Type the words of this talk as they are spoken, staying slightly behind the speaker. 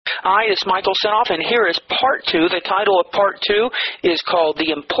Hi, it's Michael Senoff, and here is Part 2. The title of Part 2 is called The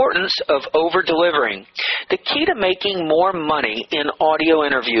Importance of Over-Delivering. The key to making more money in audio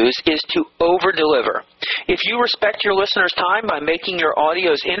interviews is to over-deliver. If you respect your listeners' time by making your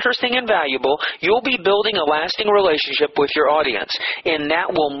audios interesting and valuable, you'll be building a lasting relationship with your audience, and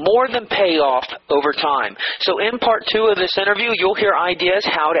that will more than pay off over time. So in Part 2 of this interview, you'll hear ideas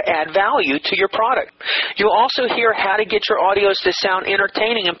how to add value to your product. You'll also hear how to get your audios to sound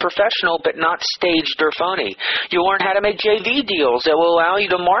entertaining and professional but not staged or phony. You'll learn how to make JV deals that will allow you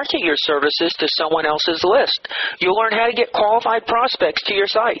to market your services to someone else's list. You'll learn how to get qualified prospects to your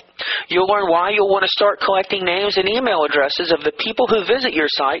site. You'll learn why you'll want to start collecting names and email addresses of the people who visit your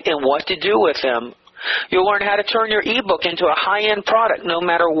site and what to do with them. You'll learn how to turn your ebook into a high-end product no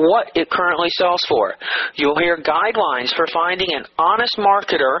matter what it currently sells for. You'll hear guidelines for finding an honest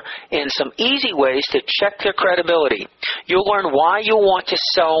marketer and some easy ways to check their credibility. You'll learn why you'll want to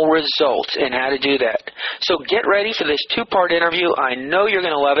sell results and how to do that. So get ready for this two-part interview. I know you're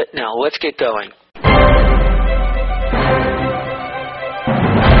going to love it. Now let's get going.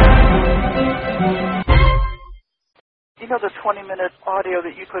 You know, the 20-minute audio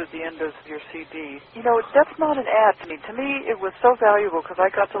that you put at the end of your CD, you know, that's not an ad to me. To me, it was so valuable because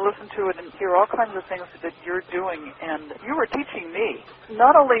I got to listen to it and hear all kinds of things that you're doing, and you were teaching me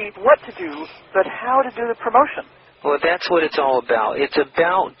not only what to do, but how to do the promotion. Well, that's what it's all about. It's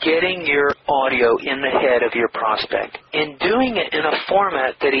about getting your audio in the head of your prospect and doing it in a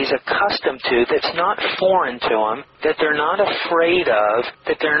format that he's accustomed to, that's not foreign to him, that they're not afraid of,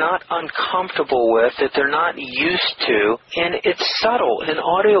 that they're not uncomfortable with, that they're not used to. And it's subtle. In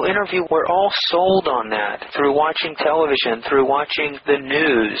audio interview, we're all sold on that through watching television, through watching the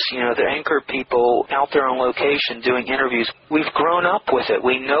news, you know, the anchor people out there on location doing interviews. We've grown up with it.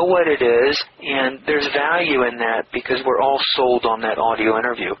 We know what it is, and there's value in that because we're all sold on that audio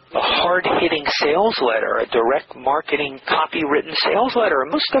interview. A hard-hitting sales letter, a direct marketing copywritten sales letter.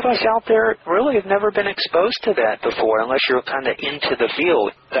 Most of us out there really have never been exposed to that before unless you're kind of into the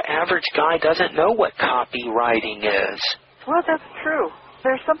field. The average guy doesn't know what copywriting is. Well, that's true.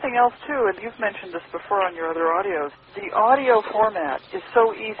 There's something else, too, and you've mentioned this before on your other audios. The audio format is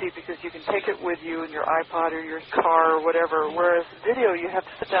so easy because you can take it with you in your iPod or your car or whatever, whereas video you have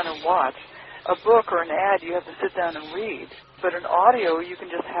to sit down and watch. A book or an ad you have to sit down and read, but an audio you can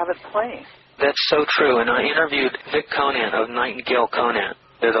just have it playing. That's so true, and I interviewed Vic Conant of Nightingale Conant.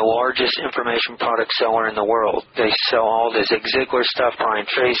 They're the largest information product seller in the world. They sell all the Zig Ziglar stuff, Brian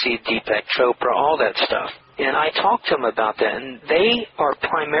Tracy, Deepak Chopra, all that stuff. And I talked to them about that, and they are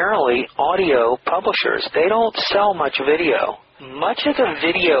primarily audio publishers. They don't sell much video. Much of the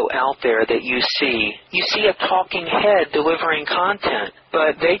video out there that you see a talking head delivering content,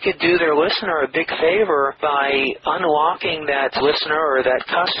 but they could do their listener a big favor by unlocking that listener or that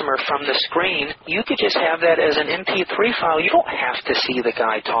customer from the screen. You could just have that as an MP3 file. You don't have to see the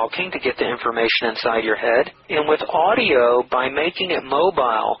guy talking to get the information inside your head. And with audio, by making it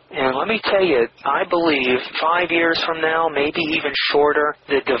mobile, and let me tell you, I believe 5 years from now, maybe even shorter,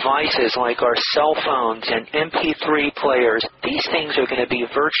 the devices like our cell phones and MP3 players, these things are going to be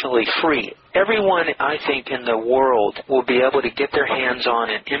virtually free. Everyone, I think, in the world will be able to get their hands on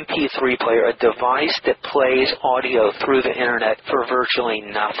an MP3 player, a device that plays audio through the internet for virtually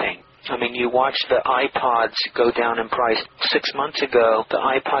nothing. I mean, you watch the iPods go down in price. 6 months ago, the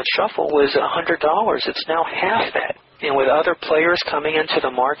iPod Shuffle was $100. It's now half that. And with other players coming into the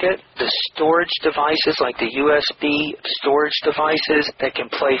market, the storage devices like the USB storage devices that can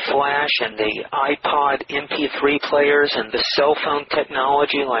play flash and the iPod MP3 players and the cell phone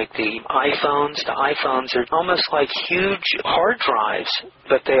technology like the iPhones are almost like huge hard drives,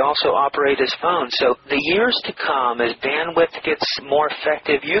 but they also operate as phones. So the years to come, as bandwidth gets more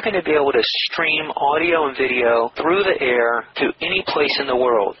effective, you're going to be able to stream audio and video through the air to any place in the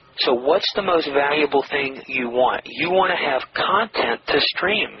world. So what's the most valuable thing you want? You want to have content to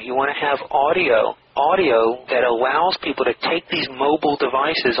stream. You want to have audio that allows people to take these mobile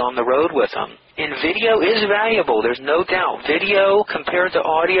devices on the road with them. And video is valuable, there's no doubt. Video compared to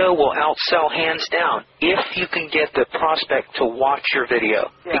audio will outsell hands down if you can get the prospect to watch your video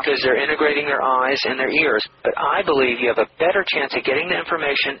because they're integrating their eyes and their ears. But I believe you have a better chance of getting the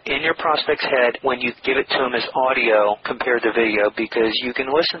information in your prospect's head when you give it to them as audio compared to video, because you can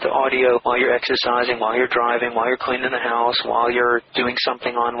listen to audio while you're exercising, while you're driving, while you're cleaning the house, while you're doing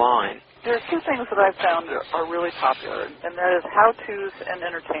something online. There are two things that I've found are really popular, and that is how-tos and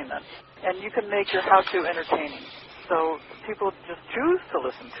entertainment. And you can make your how-to entertaining, so people just choose to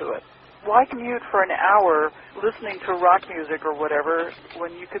listen to it. Why commute for an hour listening to rock music or whatever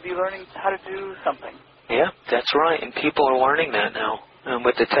when you could be learning how to do something? Yeah, that's right, and people are learning that now. And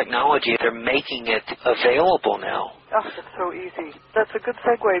with the technology, they're making it available now. Oh, it's so easy. That's a good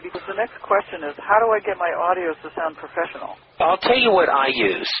segue, because the next question is, how do I get my audios to sound professional? I'll tell you what I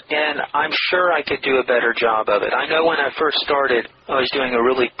use, and I'm sure I could do a better job of it. I know when I first started, I was doing a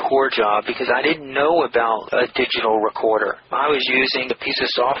really poor job because I didn't know about a digital recorder. I was using a piece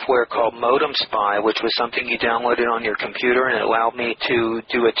of software called Modem Spy, which was something you downloaded on your computer, and it allowed me to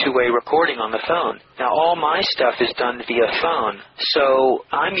do a two-way recording on the phone. Now, all my stuff is done via phone, so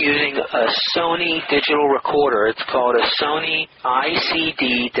I'm using a Sony digital recorder. It's called a Sony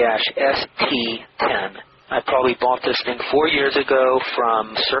ICD-ST10. I probably bought this thing 4 years ago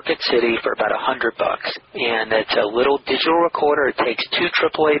from Circuit City for about $100. And it's a little digital recorder. It takes 2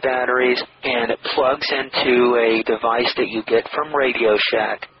 AAA batteries, and it plugs into a device that you get from Radio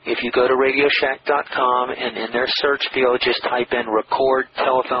Shack. If you go to RadioShack.com and in their search field just type in record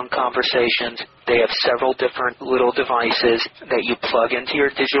telephone conversations, they have several different little devices that you plug into your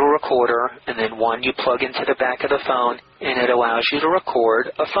digital recorder, and then one you plug into the back of the phone, and it allows you to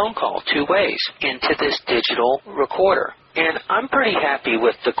record a phone call 2 ways into this digital recorder. And I'm pretty happy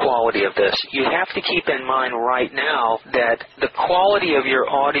with the quality of this. You have to keep in mind right now that the quality of your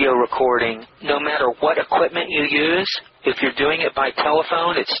audio recording, no matter what equipment you use, if you're doing it by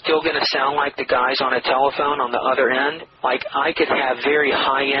telephone, it's still going to sound like the guys on a telephone on the other end. Like, I could have very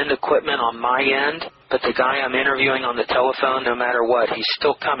high-end equipment on my end, but the guy I'm interviewing on the telephone, no matter what, he's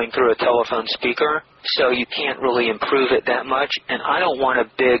still coming through a telephone speaker, so you can't really improve it that much. And I don't want a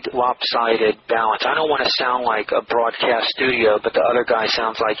big lopsided balance. I don't want to sound like a broadcast studio, but the other guy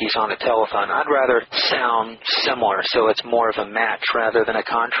sounds like he's on a telephone. I'd rather sound similar, so it's more of a match rather than a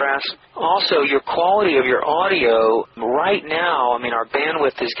contrast. Also, your quality of your audio, right now, I mean, our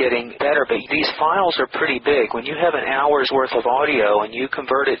bandwidth is getting better, but these files are pretty big. When you have an hour's worth of audio and you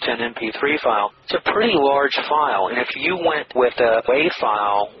convert it to an MP3 file, it's a pretty large file. And if you went with a WAV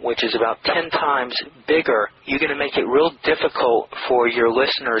file, which is about 10 times bigger, you're going to make it real difficult for your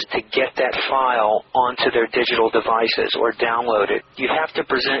listeners to get that file onto their digital devices or download it. You have to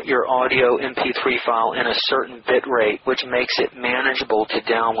present your audio MP3 file in a certain bit rate, which makes it manageable to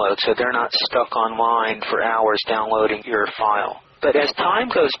download, so they're not stuck online for hours downloading your file. But as time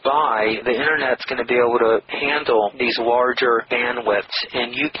goes by, the Internet's going to be able to handle these larger bandwidths,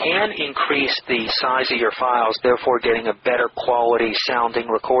 and you can increase the size of your files, therefore getting a better quality sounding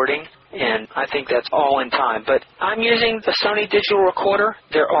recording. And I think that's all in time. But I'm using the Sony digital recorder.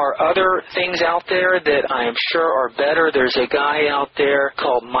 There are other things out there that I am sure are better. There's a guy out there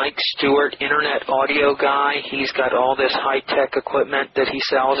called Mike Stewart, Internet Audio Guy. He's got all this high-tech equipment that he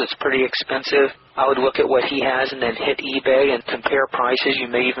sells. It's pretty expensive. I would look at what he has and then hit eBay and compare prices. You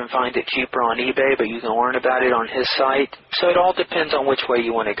may even find it cheaper on eBay, but you can learn about it on his site. So it all depends on which way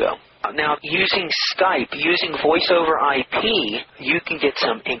you want to go. Now, using Skype, using voice over IP, you can get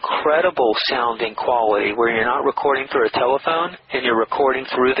some incredible sounding quality where you're not recording through a telephone and you're recording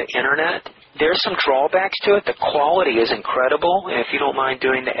through the Internet. There's some drawbacks to it. The quality is incredible, and if you don't mind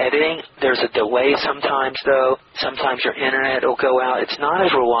doing the editing, there's a delay sometimes, though. Sometimes your Internet will go out. It's not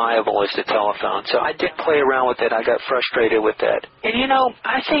as reliable as the telephone, so I did play around with it. I got frustrated with that. And, you know,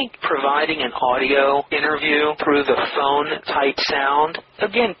 I think providing an audio interview through the phone-type sound,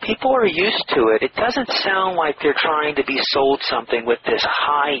 again, people are used to it. It doesn't sound like they're trying to be sold something with this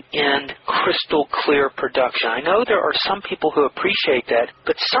high-end, crystal-clear production. I know there are some people who appreciate that,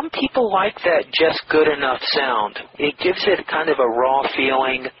 but some people like that just good enough sound. It gives it kind of a raw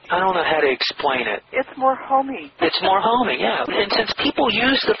feeling. I don't know how to explain it. It's more homey. It's more homey, yeah. And since people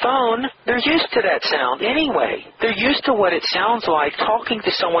use the phone, they're used to that sound anyway. They're used to what it sounds like talking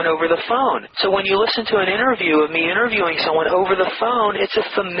to someone over the phone. So when you listen to an interview of me interviewing someone over the phone, it's a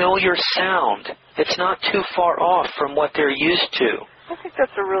familiar sound. It's not too far off from what they're used to. I think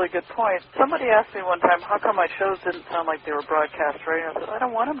that's a really good point. Somebody asked me one time, how come my shows didn't sound like they were broadcast radio? I said, I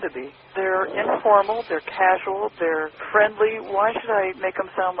don't want them to be. They're informal, they're casual, they're friendly. Why should I make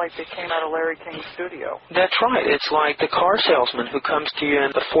them sound like they came out of Larry King's studio? That's right. It's like the car salesman who comes to you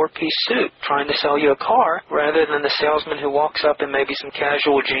in a 4-piece suit trying to sell you a car rather than the salesman who walks up in maybe some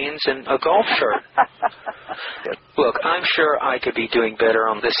casual jeans and a golf shirt. Look, I'm sure I could be doing better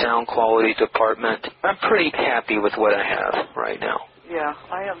on the sound quality department. I'm pretty happy with what I have right now. Yeah,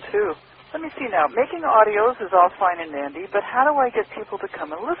 I am too. Let me see now. Making audios is all fine and dandy, but how do I get people to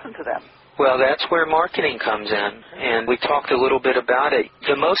come and listen to them? Well, that's where marketing comes in, and we talked a little bit about it.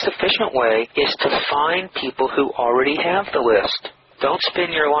 The most efficient way is to find people who already have the list. Don't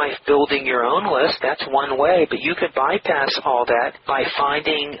spend your life building your own list. That's one way, but you could bypass all that by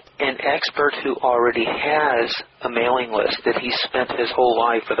finding an expert who already has a mailing list that he spent his whole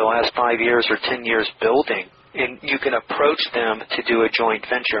life for the last 5 years or 10 years building. and you can approach them to do a joint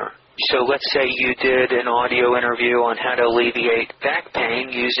venture. So let's say you did an audio interview on how to alleviate back pain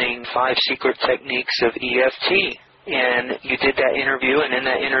using 5 secret techniques of EFT. And you did that interview, and in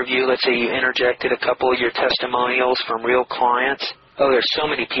that interview, let's say you interjected a couple of your testimonials from real clients. Oh, there's so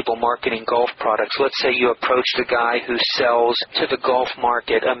many people marketing golf products. Let's say you approached a guy who sells to the golf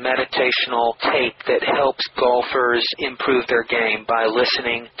market a meditational tape that helps golfers improve their game by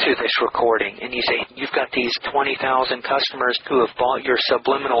listening to this recording. And you say, you've got these 20,000 customers who have bought your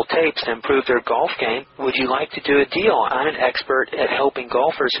subliminal tapes to improve their golf game. Would you like to do a deal? I'm an expert at helping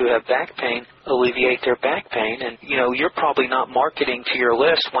golfers who have back pain alleviate their back pain. And, you're probably not marketing to your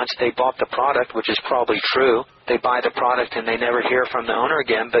list once they bought the product, which is probably true. They buy the product and they never hear from the owner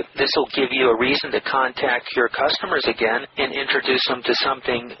again, but this will give you a reason to contact your customers again and introduce them to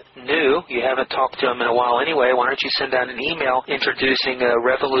something new. You haven't talked to them in a while anyway. Why don't you send out an email introducing a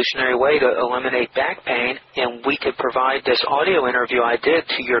revolutionary way to eliminate back pain, and we could provide this audio interview I did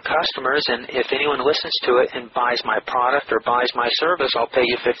to your customers, and if anyone listens to it and buys my product or buys my service, I'll pay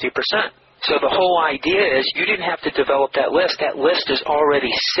you 50%. So the whole idea is you didn't have to develop that list. That list is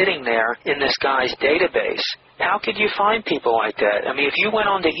already sitting there in this guy's database. How could you find people like that? I mean, if you went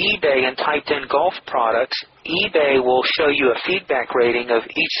onto eBay and typed in golf products, eBay will show you a feedback rating of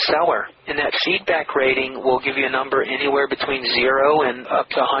each seller. And that feedback rating will give you a number anywhere between 0 and up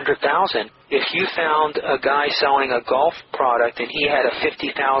to 100,000. If you found a guy selling a golf product and he had a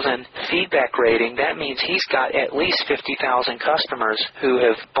 50,000 feedback rating, that means he's got at least 50,000 customers who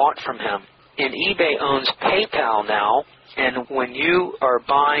have bought from him. And eBay owns PayPal now. And when you are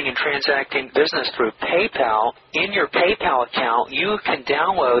buying and transacting business through PayPal, in your PayPal account, you can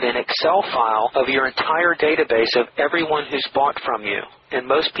download an Excel file of your entire database of everyone who's bought from you. And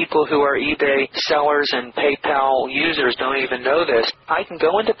most people who are eBay sellers and PayPal users don't even know this. I can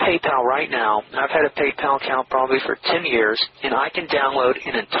go into PayPal right now. I've had a PayPal account probably for 10 years, and I can download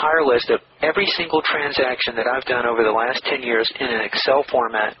an entire list of every single transaction that I've done over the last 10 years in an Excel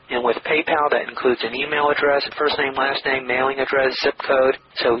format. And with PayPal, that includes an email address, first name, last name, mailing address, zip code.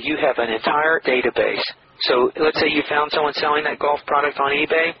 So you have an entire database. So let's say you found someone selling that golf product on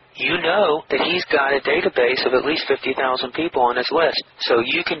eBay. You know that he's got a database of at least 50,000 people on his list. So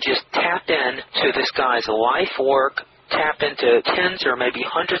you can just tap in to this guy's life work, tap into tens or maybe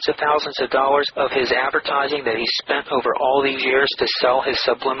hundreds of thousands of dollars of his advertising that he spent over all these years to sell his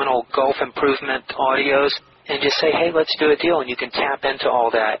subliminal golf improvement audios, and just say, hey, let's do a deal. And you can tap into all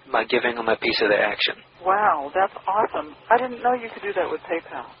that by giving him a piece of the action. Wow, that's awesome. I didn't know you could do that with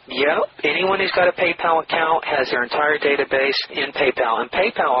PayPal. Yep. Anyone who's got a PayPal account has their entire database in PayPal. And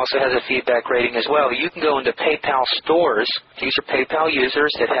PayPal also has a feedback rating as well. You can go into PayPal stores. These are PayPal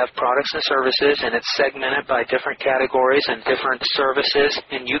users that have products and services, and it's segmented by different categories and different services.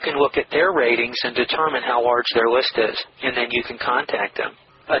 And you can look at their ratings and determine how large their list is. And then you can contact them.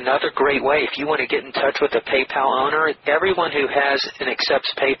 Another great way, if you want to get in touch with a PayPal owner, everyone who has and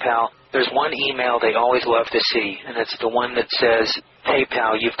accepts PayPal, there's one email they always love to see, and it's the one that says,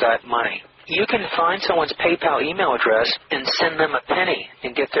 PayPal, you've got money. You can find someone's PayPal email address and send them a penny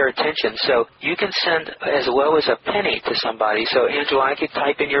and get their attention. So you can send as low as a penny to somebody. So, Angela, I could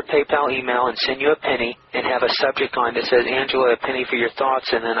type in your PayPal email and send you a penny and have a subject line that says, Angela, a penny for your thoughts,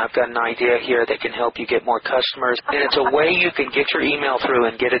 and then I've got an idea here that can help you get more customers. And it's a way you can get your email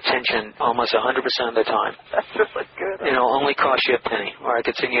through and get attention almost 100% of the time. That's really good. And it'll only cost you a penny, or I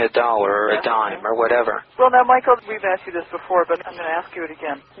could send you $1 or a dime or whatever. Well, now, Michael, we've asked you this before, but I'm going to ask you it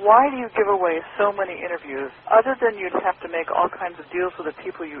again. Why do you give away so many interviews? Other than you'd have to make all kinds of deals with the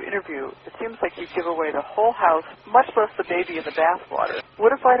people you interview, it seems like you give away the whole house, much less the baby in the bathwater.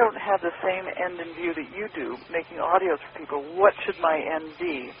 What if I don't have the same end in view that you do, making audios for people? What should my end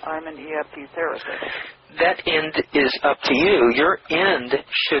be? I'm an EFT therapist. That end is up to you. Your end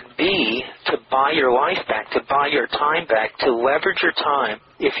should be to buy your life back, to buy your time back, to leverage your time.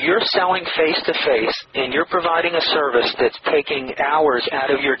 If you're selling face-to-face and you're providing a service that's taking hours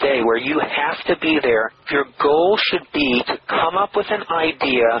out of your day where you have to be there, your goal should be to come up with an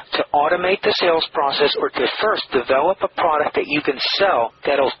idea to automate the sales process or to first develop a product that you can sell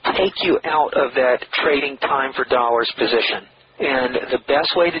that'll take you out of that trading time for dollars position. And the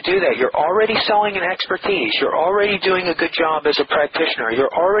best way to do that, you're already selling an expertise. You're already doing a good job as a practitioner.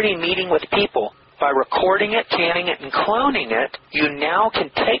 You're already meeting with people. By recording it, canning it, and cloning it, you now can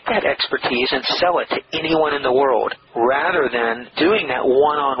take that expertise and sell it to anyone in the world, rather than doing that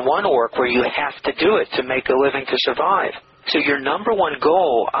one-on-one work where you have to do it to make a living to survive. So your number one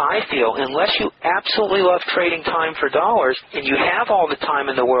goal, I feel, unless you absolutely love trading time for dollars and you have all the time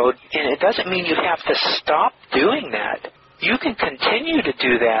in the world, and it doesn't mean you have to stop doing that. You can continue to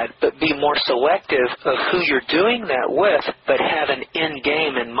do that, but be more selective of who you're doing that with, but have an end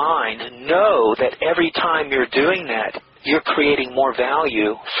game in mind. Know that every time you're doing that, you're creating more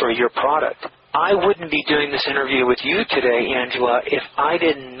value for your product. I wouldn't be doing this interview with you today, Angela, if I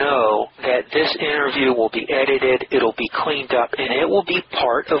didn't know that this interview will be edited, it'll be cleaned up, and it will be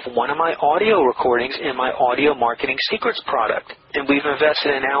part of one of my audio recordings in my Audio Marketing Secrets product. And we've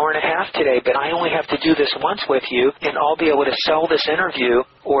invested an hour and a half today, but I only have to do this once with you, and I'll be able to sell this interview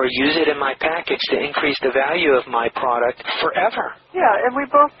or use it in my package to increase the value of my product forever. Yeah, and we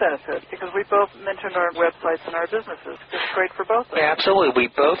both benefit because we both mentioned our websites and our businesses. It's great for both of us. Absolutely. We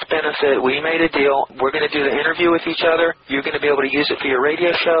both benefit. We made a deal. We're going to do the interview with each other. You're going to be able to use it for your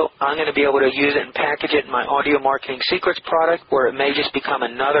radio show. I'm going to be able to use it and package it in my Audio Marketing Secrets product, where it may just become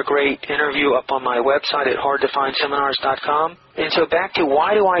another great interview up on my website at hardtofindseminars.com. And so back to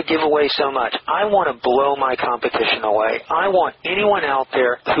why do I give away so much? I want to blow my competition away. I want anyone out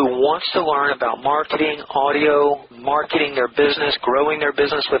there who wants to learn about marketing, audio, marketing their business, growing their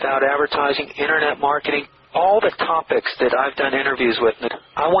business without advertising, internet marketing, all the topics that I've done interviews with.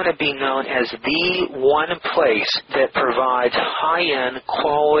 I want to be known as the one place that provides high-end,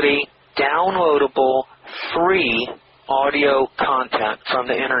 quality, downloadable, free audio content from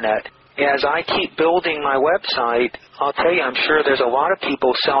the internet. As I keep building my website, I'll tell you, I'm sure there's a lot of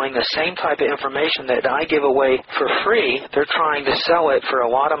people selling the same type of information that I give away for free. They're trying to sell it for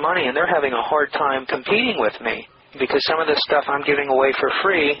a lot of money, and they're having a hard time competing with me because some of the stuff I'm giving away for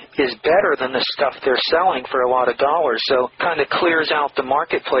free is better than the stuff they're selling for a lot of dollars. So it kind of clears out the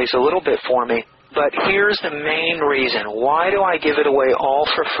marketplace a little bit for me. But here's the main reason. Why do I give it away all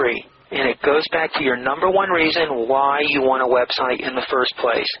for free? And it goes back to your number one reason why you want a website in the first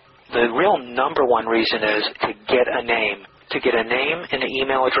place. The real number one reason is to get a name. To get a name and an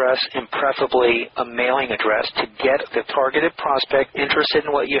email address and preferably a mailing address to get the targeted prospect interested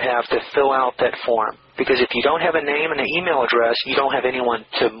in what you have to fill out that form. Because if you don't have a name and an email address, you don't have anyone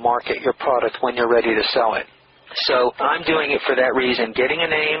to market your product when you're ready to sell it. So I'm doing it for that reason, getting a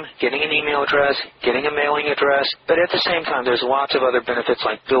name, getting an email address, getting a mailing address. But at the same time, there's lots of other benefits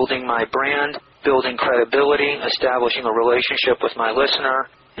like building my brand, building credibility, establishing a relationship with my listener,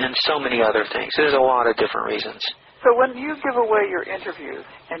 and so many other things. There's a lot of different reasons. So when you give away your interviews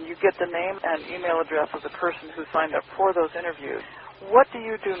and you get the name and email address of the person who signed up for those interviews, what do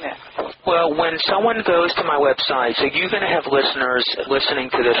you do next? Well, when someone goes to my website, so you're going to have listeners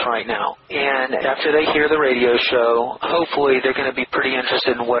listening to this right now, and after they hear the radio show, hopefully they're going to be pretty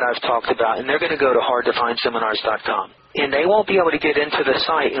interested in what I've talked about, and they're going to go to hardtofindseminars.com. And they won't be able to get into the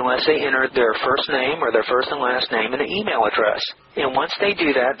site unless they enter their first name or their first and last name and an email address. And once they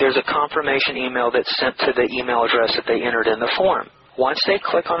do that, there's a confirmation email that's sent to the email address that they entered in the form. Once they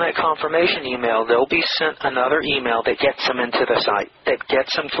click on that confirmation email, they'll be sent another email that gets them into the site, that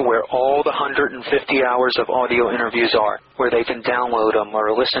gets them to where all the 150 hours of audio interviews are, where they can download them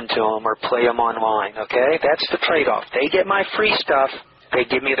or listen to them or play them online, okay? That's the trade-off. They get my free stuff, they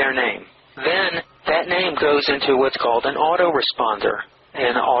give me their name. Then that name goes into what's called an autoresponder.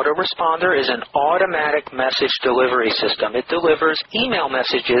 An autoresponder is an automatic message delivery system. It delivers email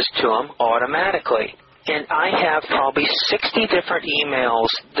messages to them automatically. And I have probably 60 different emails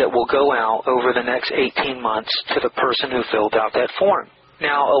that will go out over the next 18 months to the person who filled out that form.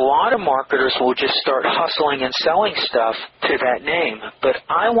 Now, a lot of marketers will just start hustling and selling stuff to that name, but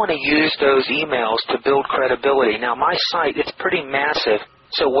I want to use those emails to build credibility. Now, my site, it's pretty massive.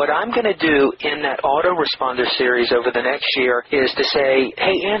 So what I'm going to do in that autoresponder series over the next year is to say,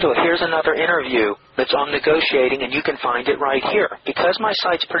 hey, Angela, here's another interview that's on negotiating, and you can find it right here. Because my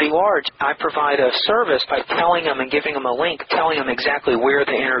site's pretty large, I provide a service by telling them and giving them a link, telling them exactly where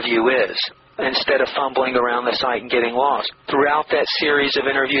the interview is, instead of fumbling around the site and getting lost. Throughout that series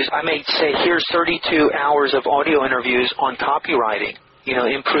of interviews, I may say, here's 32 hours of audio interviews on copywriting. You know,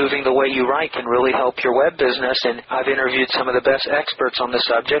 improving the way you write can really help your web business, and I've interviewed some of the best experts on the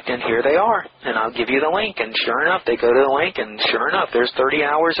subject, and here they are. And I'll give you the link, and sure enough, they go to the link, and sure enough, there's 30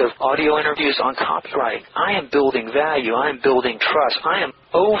 hours of audio interviews on copyright. I am building value. I am building trust. I am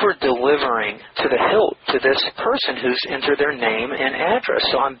over-delivering to the hilt to this person who's entered their name and address,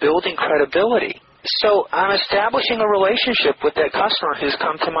 so I'm building credibility. So I'm establishing a relationship with that customer who's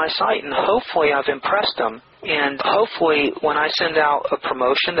come to my site, and hopefully I've impressed them And hopefully when I send out a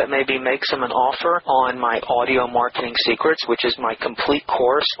promotion that maybe makes them an offer on my Audio Marketing Secrets, which is my complete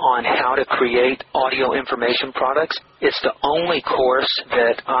course on how to create audio information products, it's the only course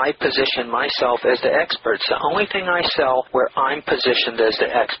that I position myself as the expert. It's the only thing I sell where I'm positioned as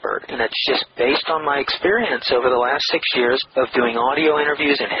the expert. And it's just based on my experience over the last 6 years of doing audio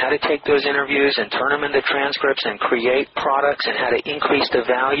interviews and how to take those interviews and turn them into transcripts and create products and how to increase the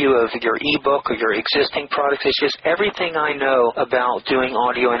value of your ebook or your existing products. It's just everything I know about doing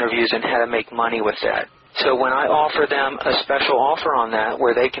audio interviews and how to make money with that. So when I offer them a special offer on that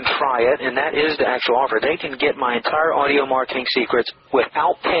where they can try it, and that is the actual offer, they can get my entire Audio Marketing Secrets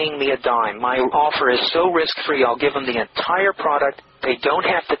without paying me a dime. My offer is so risk-free, I'll give them the entire product. They don't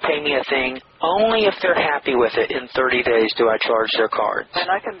have to pay me a thing. Only if they're happy with it in 30 days do I charge their cards. And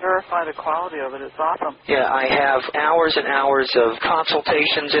I can verify the quality of it. It's awesome. Yeah, I have hours and hours of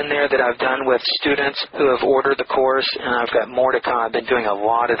consultations in there that I've done with students who have ordered the course, and I've got more to come. I've been doing a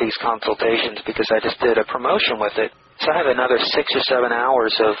lot of these consultations because I just did a promotion with it. So I have another 6 or 7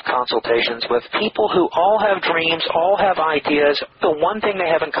 hours of consultations with people who all have dreams, all have ideas. The one thing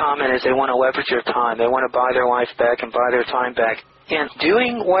they have in common is they want to leverage their time. They want to buy their life back and buy their time back. And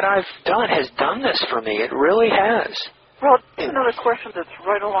doing what I've done has done this for me. It really has. Well, another question that's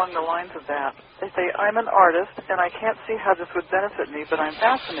right along the lines of that. They say, I'm an artist, and I can't see how this would benefit me, but I'm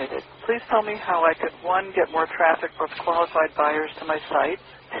fascinated. Please tell me how I could, 1, get more traffic with qualified buyers to my site,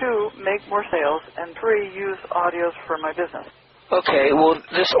 2, make more sales, and 3, use audios for my business. Okay, well,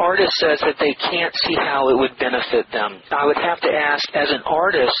 this artist says that they can't see how it would benefit them. I would have to ask, as an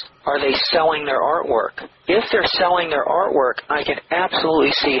artist, are they selling their artwork? If they're selling their artwork, I can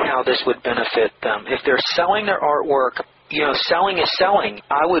absolutely see how this would benefit them. If they're selling their artwork, you know, selling is selling.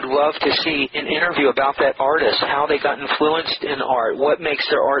 I would love to see an interview about that artist, how they got influenced in art, what makes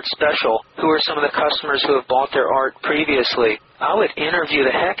their art special, who are some of the customers who have bought their art previously. I would interview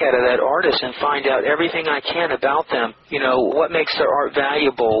the heck out of that artist and find out everything I can about them. You know, what makes their art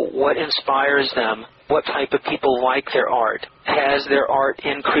valuable, what inspires them, what type of people like their art. Has their art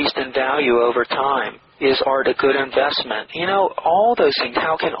increased in value over time? Is art a good investment? You know, all those things.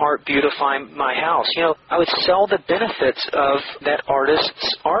 How can art beautify my house? You know, I would sell the benefits of that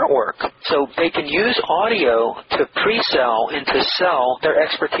artist's artwork. So they can use audio to pre-sell and to sell their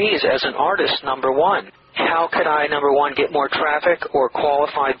expertise as an artist, number one. How could I, number one, get more traffic or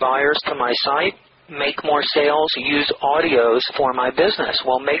qualified buyers to my site? Make more sales, use audios for my business.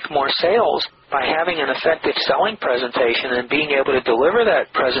 Well, make more sales by having an effective selling presentation and being able to deliver that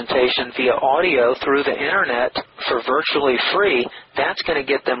presentation via audio through the internet for virtually free. That's going to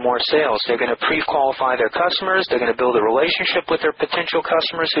get them more sales. They're going to pre-qualify their customers. They're going to build a relationship with their potential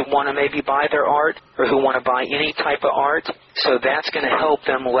customers who want to maybe buy their art or who want to buy any type of art. So that's going to help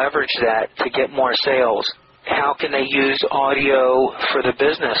them leverage that to get more sales. How can they use audio for the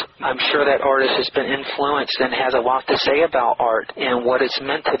business? I'm sure that artist has been influenced and has a lot to say about art and what it's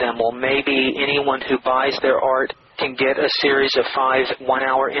meant to them. Well, maybe anyone who buys their art can get a series of 5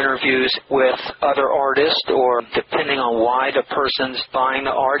 one-hour interviews with other artists, or depending on why the person's buying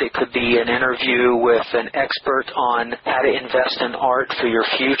the art, it could be an interview with an expert on how to invest in art for your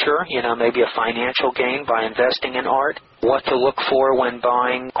future, you know, maybe a financial gain by investing in art, what to look for when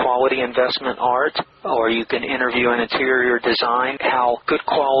buying quality investment art, or you can interview an interior design, how good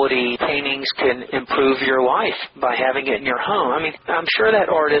quality paintings can improve your life by having it in your home. I mean, I'm sure that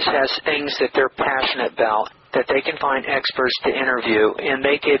artist has things that they're passionate about that they can find experts to interview, and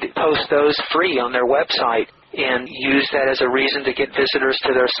they could post those free on their website and use that as a reason to get visitors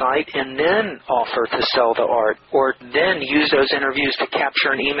to their site and then offer to sell the art, or then use those interviews to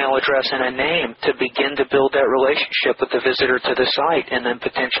capture an email address and a name to begin to build that relationship with the visitor to the site and then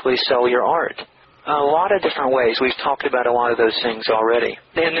potentially sell your art. A lot of different ways. We've talked about a lot of those things already.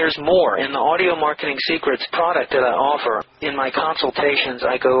 And there's more. In the Audio Marketing Secrets product that I offer, in my consultations,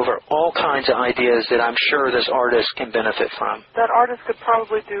 I go over all kinds of ideas that I'm sure this artist can benefit from. That artist could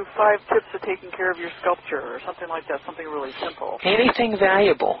probably do 5 tips to taking care of your sculpture or something like that, something really simple. Anything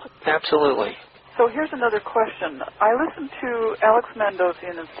valuable. Absolutely. So here's another question. I listened to Alex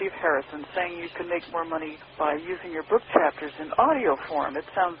Mandossian and Steve Harrison saying you can make more money by using your book chapters in audio form. It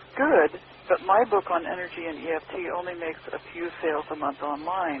sounds good, but my book on energy and EFT only makes a few sales a month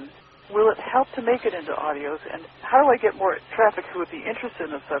online. Will it help to make it into audios? And how do I get more traffic who would be interested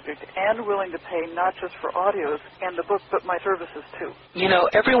in the subject and willing to pay not just for audios and the book, but my services too? You know,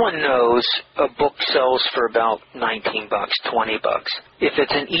 everyone knows a book sells for about $19, $20. If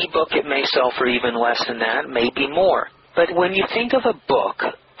it's an e-book, it may sell for even less than that, maybe more. But when you think of a book,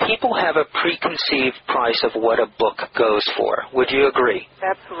 people have a preconceived price of what a book goes for. Would you agree?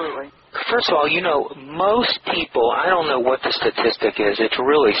 Absolutely. First of all, most people, I don't know what the statistic is, it's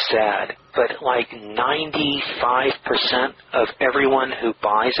really sad, but like 95% of everyone who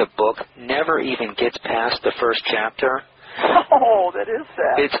buys a book never even gets past the first chapter. Oh, that is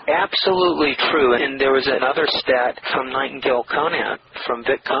sad. It's absolutely true. And there was another stat from Nightingale Conant, from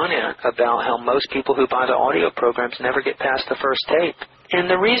Vic Conant, about how most people who buy the audio programs never get past the first tape. And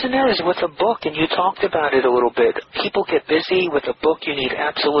the reason is, with a book, and you talked about it a little bit, people get busy. With a book, you need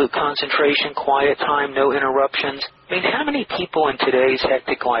absolute concentration, quiet time, no interruptions. I mean, how many people in today's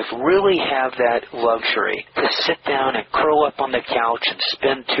hectic life really have that luxury to sit down and curl up on the couch and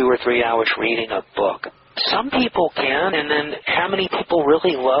spend 2 or 3 hours reading a book? Some people can, and then how many people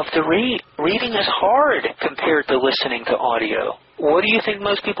really love to read? Reading is hard compared to listening to audio. What do you think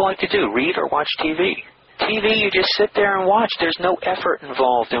most people like to do, read or watch TV? TV, you just sit there and watch. There's no effort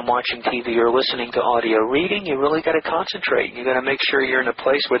involved in watching TV or listening to audio. Reading, you really got to concentrate. You got to make sure you're in a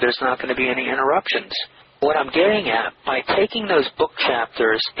place where there's not going to be any interruptions. What I'm getting at, by taking those book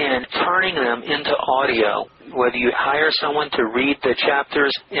chapters and turning them into audio, whether you hire someone to read the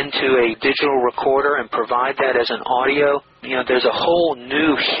chapters into a digital recorder and provide that as an audio, there's a whole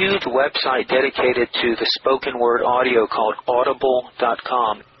new huge website dedicated to the spoken word audio called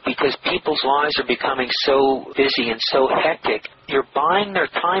audible.com. Because people's lives are becoming so busy and so hectic, you're buying their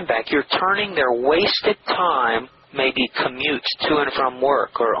time back. You're turning their wasted time, maybe commutes to and from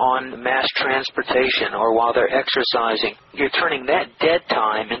work or on mass transportation or while they're exercising. You're turning that dead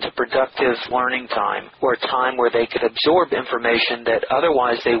time into productive learning time, or time where they could absorb information that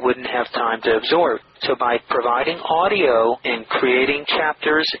otherwise they wouldn't have time to absorb. So by providing audio and creating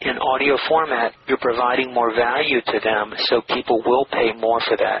chapters in audio format, you're providing more value to them, so people will pay more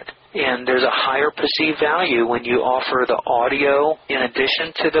for that. And there's a higher perceived value when you offer the audio in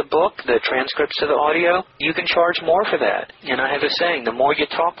addition to the book, the transcripts of the audio. You can charge more for that. And I have a saying, the more you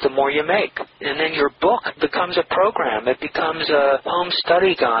talk, the more you make. And then your book becomes a program. It becomes a home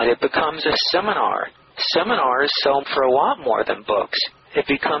study guide. It becomes a seminar. Seminars sell for a lot more than books. It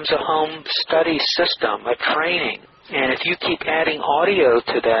becomes a home study system, a training. And if you keep adding audio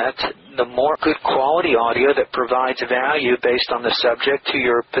to that, the more good quality audio that provides value based on the subject to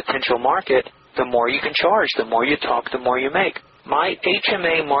your potential market, the more you can charge. The more you talk, the more you make. My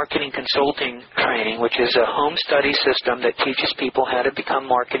HMA marketing consulting training, which is a home study system that teaches people how to become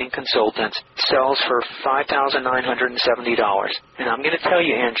marketing consultants, sells for $5,970. And I'm going to tell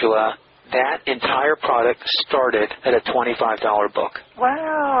you, Angela, that entire product started at a $25 book.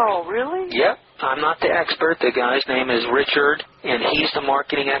 Wow, really? Yep. I'm not the expert. The guy's name is Richard, and he's the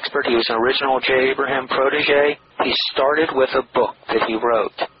marketing expert. He was an original J. Abraham protege. He started with a book that he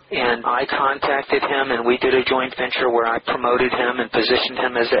wrote. And I contacted him, and we did a joint venture where I promoted him and positioned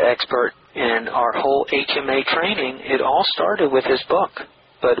him as an expert. And our whole HMA training, it all started with his book.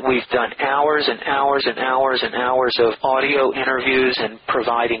 But we've done hours and hours and hours and hours of audio interviews and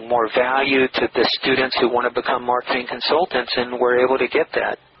providing more value to the students who want to become marketing consultants, and we're able to get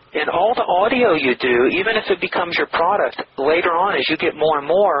that. And all the audio you do, even if it becomes your product, later on as you get more and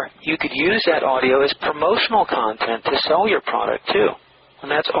more, you could use that audio as promotional content to sell your product too.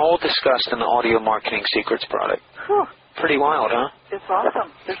 And that's all discussed in the Audio Marketing Secrets product. Whew. Pretty wild, huh? It's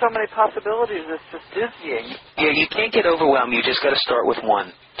awesome. There's so many possibilities. It's just dizzying. Yeah, you can't get overwhelmed. You just got to start with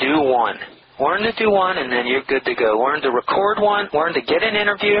one. Do one. Learn to do one, and then you're good to go. Learn to record one. Learn to get an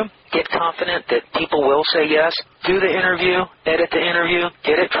interview. Get confident that people will say yes. Do the interview. Edit the interview.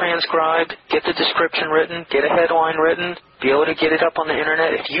 Get it transcribed. Get the description written. Get a headline written. Be able to get it up on the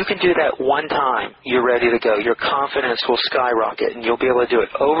Internet. If you can do that one time, you're ready to go. Your confidence will skyrocket, and you'll be able to do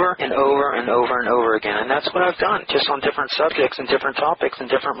it over and over and over and over again. And that's what I've done, just on different subjects and different topics and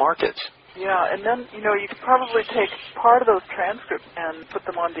different markets. Yeah, and then, you could probably take part of those transcripts and put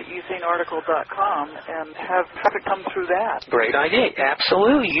them onto ezanearticle.com and have traffic come through that. Great idea.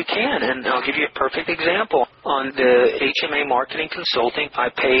 Absolutely, you can. And I'll give you a perfect example. On the HMA Marketing Consulting,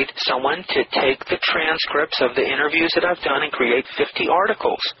 I paid someone to take the transcripts of the interviews that I've done and create 50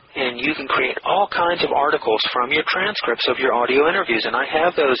 articles. And you can create all kinds of articles from your transcripts of your audio interviews. And I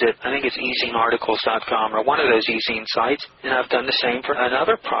have those at, I think it's ezanearticles.com or one of those eZine sites. And I've done the same for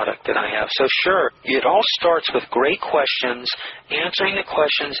another product that I have. So sure, it all starts with great questions, answering the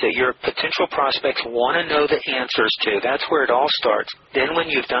questions that your potential prospects want to know the answers to. That's where it all starts. Then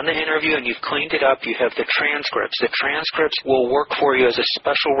when you've done the interview and you've cleaned it up, you have the transcripts. The transcripts will work for you as a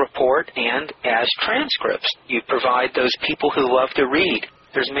special report and as transcripts. You provide those people who love to read.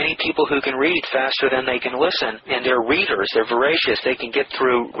 There's many people who can read faster than they can listen, and they're readers. They're voracious. They can get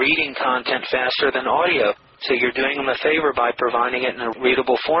through reading content faster than audio. So you're doing them a favor by providing it in a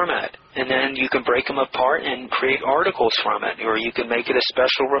readable format. And then you can break them apart and create articles from it, or you can make it a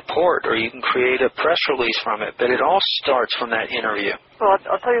special report, or you can create a press release from it. But it all starts from that interview. Well,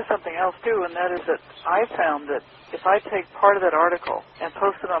 I'll tell you something else, too, and that is that I found that if I take part of that article and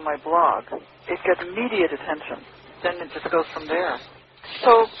post it on my blog, it gets immediate attention. Then it just goes from there.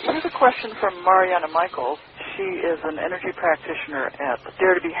 So here's a question from Mariana Michaels. She is an energy practitioner at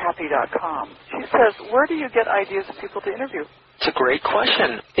daretobehappy.com. She says, where do you get ideas of people to interview? It's a great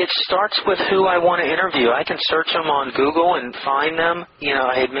question. It starts with who I want to interview. I can search them on Google and find them. You know,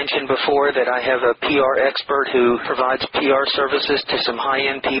 I had mentioned before that I have a PR expert who provides PR services to some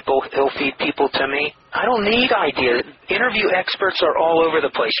high-end people. He'll feed people to me. I don't need ideas. Interview experts are all over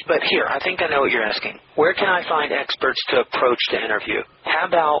the place. But here, I think I know what you're asking. Where can I find experts to approach to interview? How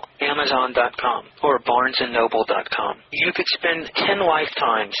about Amazon.com or BarnesandNoble.com? You could spend 10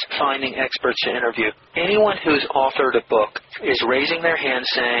 lifetimes finding experts to interview. Anyone who's authored a book is raising their hand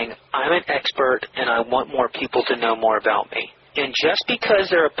saying, I'm an expert and I want more people to know more about me. And just because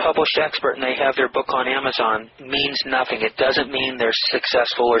they're a published expert and they have their book on Amazon means nothing. It doesn't mean they're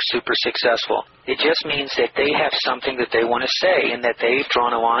successful or super successful. It just means that they have something that they want to say and that they've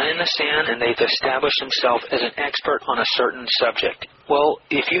drawn a line in the sand and they've established themselves as an expert on a certain subject. Well,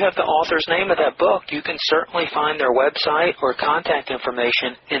 if you have the author's name of that book, you can certainly find their website or contact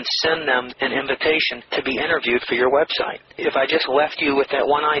information and send them an invitation to be interviewed for your website. If I just left you with that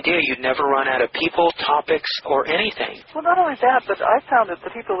one idea, you'd never run out of people, topics, or anything. Well, not only that, but I found that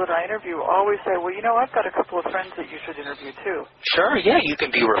the people that I interview always say, well, you know, I've got a couple of friends that you should interview too. Sure, yeah, you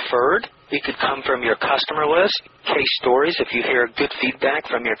can be referred. It could come from your customer list. Case stories, if you hear good feedback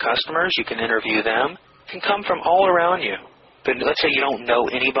from your customers, you can interview them. It can come from all around you. But let's say you don't know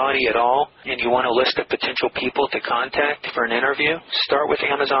anybody at all and you want a list of potential people to contact for an interview, start with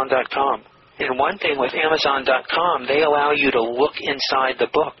Amazon.com. And one thing with Amazon.com, they allow you to look inside the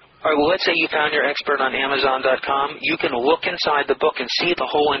book. All right, well, let's say you found your expert on Amazon.com. You can look inside the book and see the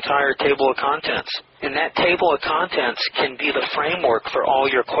whole entire table of contents. And that table of contents can be the framework for all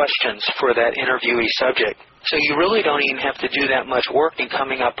your questions for that interviewee subject. So you really don't even have to do that much work in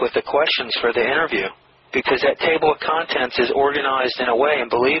coming up with the questions for the interview, because that table of contents is organized in a way,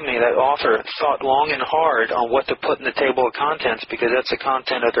 and believe me, that author thought long and hard on what to put in the table of contents because that's the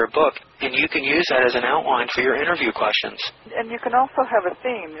content of their book, and you can use that as an outline for your interview questions. And you can also have a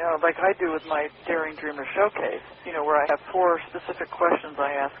theme, you know, like I do with my Daring Dreamer Showcase, you know, where I have 4 specific questions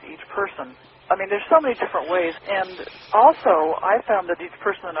I ask each person. I mean, there's so many different ways, and also I found that each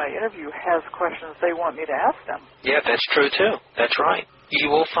person that I interview has questions they want me to ask them. Yeah, that's true too. That's right. You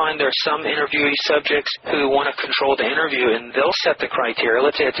will find there's some interviewee subjects who want to control the interview, and they'll set the criteria.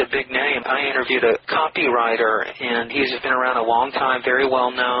 Let's say it's a big name. I interviewed a copywriter, and he's been around a long time, very well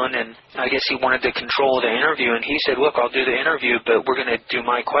known, and I guess he wanted to control the interview, and he said, look, I'll do the interview, but we're going to do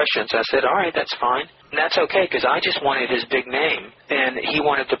my questions. I said, all right, that's fine. And that's okay, because I just wanted his big name, and he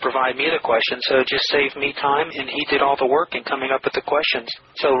wanted to provide me the questions, so it just saved me time, and he did all the work in coming up with the questions.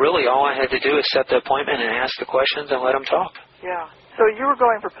 So really, all I had to do is set the appointment and ask the questions and let him talk. Yeah. So you were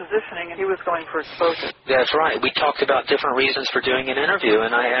going for positioning, and he was going for exposure. That's right. We talked about different reasons for doing an interview,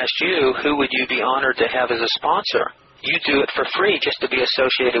 and I asked you, who would you be honored to have as a sponsor? You do it for free just to be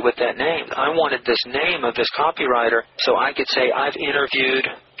associated with that name. I wanted this name of this copywriter so I could say, I've interviewed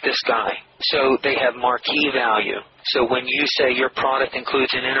this guy. So they have marquee value. So when you say your product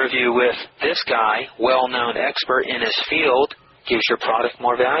includes an interview with this guy, well-known expert in his field, gives your product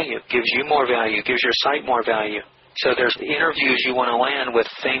more value, gives you more value, gives your site more value. So there's interviews you want to land with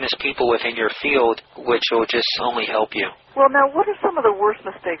famous people within your field, which will just only help you. Well, now, what are some of the worst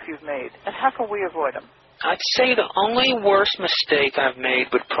mistakes you've made, and how can we avoid them? I'd say the only worst mistake I've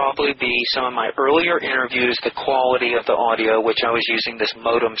made would probably be some of my earlier interviews, the quality of the audio, which I was using this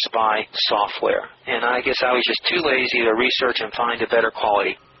Modem Spy software. And I guess I was just too lazy to research and find a better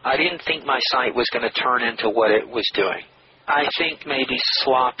quality. I didn't think my site was going to turn into what it was doing. I think maybe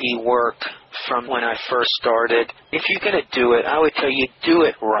sloppy work from when I first started. If you're going to do it, I would tell you, do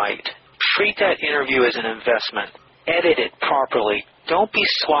it right. Treat that interview as an investment. Edit it properly. Don't be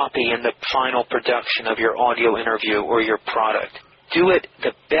sloppy in the final production of your audio interview or your product. Do it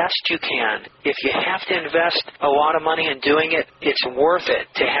the best you can. If you have to invest a lot of money in doing it, it's worth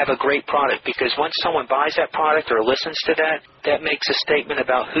it to have a great product, because once someone buys that product or listens to that, that makes a statement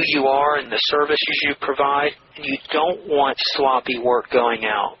about who you are and the services you provide. And you don't want sloppy work going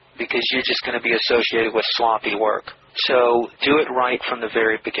out, because you're just going to be associated with sloppy work. So do it right from the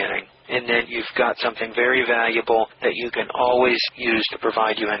very beginning, and then you've got something very valuable that you can always use to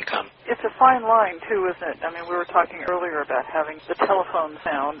provide you income. It's a fine line, too, isn't it? I mean, we were talking earlier about having the telephone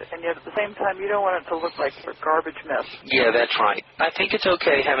sound, and yet at the same time, you don't want it to look like a garbage mess. Yeah, that's right. I think it's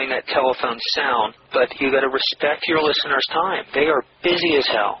okay having that telephone sound, but you got to respect your listeners' time. They are busy as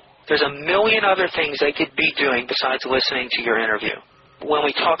hell. There's a million other things they could be doing besides listening to your interview. When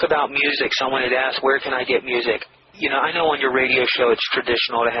we talk about music, someone had asked, where can I get music? You know, I know on your radio show it's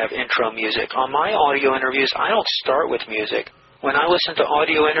traditional to have intro music. On my audio interviews, I don't start with music. When I listen to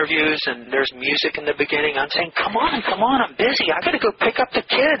audio interviews and there's music in the beginning, I'm saying, come on, I'm busy. I got to go pick up the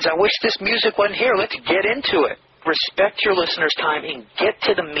kids. I wish this music wasn't here. Let's get into it. Respect your listeners' time and get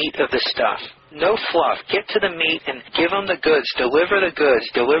to the meat of the stuff. No fluff. Get to the meat and give them the goods. Deliver the goods.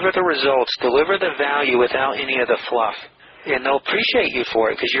 Deliver the results. Deliver the value without any of the fluff. And they'll appreciate you for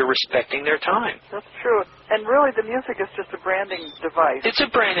it because you're respecting their time. That's true. And really, the music is just a branding device. It's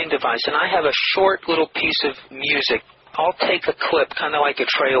a branding device, and I have a short little piece of music. I'll take a clip, kind of like a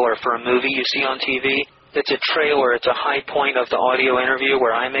trailer for a movie you see on TV. It's a trailer. It's a high point of the audio interview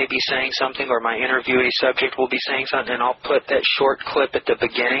where I may be saying something or my interviewee subject will be saying something, and I'll put that short clip at the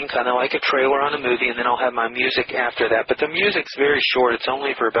beginning, kind of like a trailer on a movie, and then I'll have my music after that. But the music's very short. It's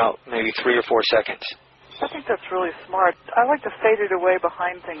only for about maybe 3 or 4 seconds. I think that's really smart. I like to fade it away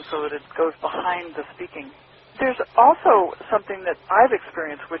behind things so that it goes behind the speaking. There's also something that I've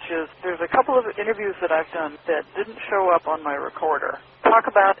experienced, which is there's a couple of interviews that I've done that didn't show up on my recorder. Talk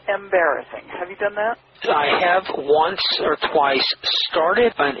about embarrassing. Have you done that? I have once or twice started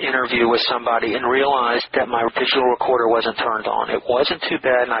an interview with somebody and realized that my digital recorder wasn't turned on. It wasn't too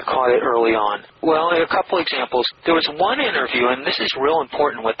bad, and I caught it early on. Well, a couple examples. There was one interview, and this is real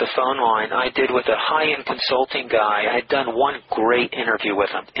important with the phone line, I did with a high-end consulting guy. I had done one great interview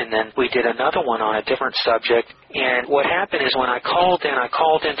with him, and then we did another one on a different subject. And what happened is when I called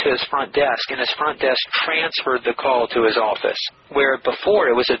into his front desk, and his front desk transferred the call to his office, where before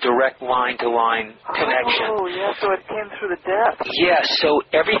it was a direct line-to-line connection. Oh, yeah, so it came through the desk. Yes, so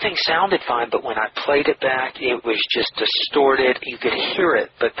everything sounded fine, but when I played it back, it was just distorted. You could hear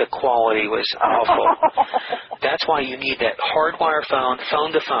it, but the quality was awful. That's why you need that hardwire phone,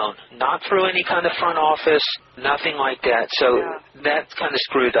 phone-to-phone, not through any kind of front office, nothing like that. So that kind of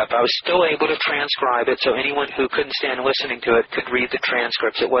screwed up. I was still able to transcribe it, so anyone who couldn't stand listening to it could read the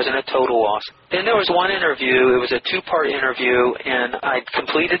transcripts. It wasn't a total loss. Then there was one interview. It was a 2-part interview, and I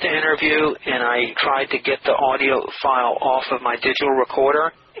completed the interview, and I tried to get the audio file off of my digital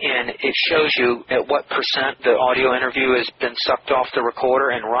recorder, and it shows you at what percent the audio interview has been sucked off the recorder,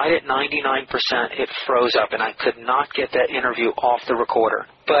 and right at 99% it froze up, and I could not get that interview off the recorder.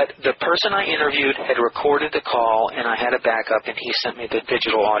 But the person I interviewed had recorded the call, and I had a backup, and he sent me the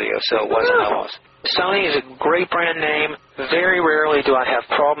digital audio, so it wasn't a loss. Sony is a great brand name. Very rarely do I have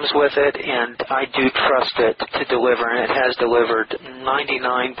problems with it, and I do trust it to deliver, and it has delivered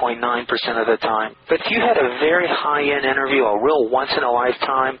 99.9% of the time. But if you had a very high-end interview, a real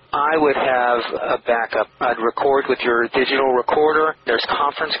once-in-a-lifetime, I would have a backup. I'd record with your digital recorder. There's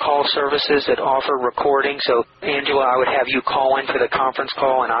conference call services that offer recording. So, Angela, I would have you call into the conference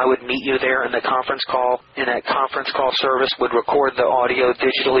call, and I would meet you there in the conference call, and that conference call service would record the audio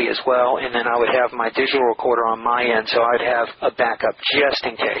digitally as well, and then I would have my digital recorder on my end, so I'd have a backup just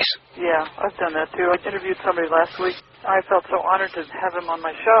in case. Yeah, I've done that too. I interviewed somebody last week. I felt so honored to have him on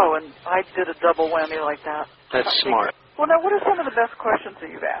my show, and I did a double whammy like that. That's smart. Well, now, what are some of the best questions that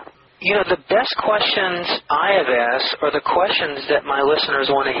you've asked? You know, the best questions I have asked are the questions that my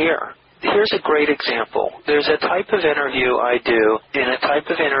listeners want to hear. Here's a great example. There's a type of interview I do, and a type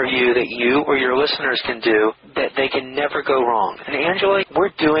of interview that you or your listeners can do that they can never go wrong. And Angela,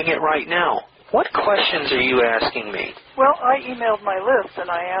 we're doing it right now. What questions are you asking me? Well, I emailed my list,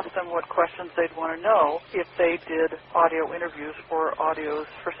 and I asked them what questions they'd want to know if they did audio interviews or audios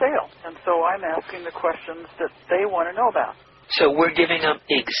for sale. And so I'm asking the questions that they want to know about. So we're giving them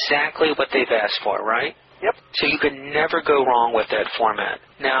exactly what they've asked for, right? Yep. So you can never go wrong with that format.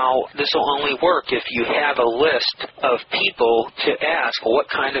 Now, this will only work if you have a list of people to ask, well, what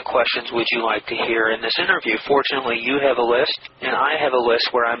kind of questions would you like to hear in this interview? Fortunately, you have a list, and I have a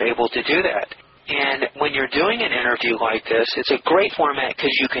list where I'm able to do that. And when you're doing an interview like this, it's a great format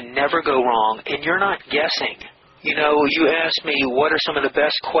because you can never go wrong, and you're not guessing. You know, you asked me what are some of the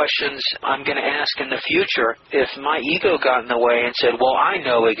best questions I'm going to ask in the future. If my ego got in the way and said, well, I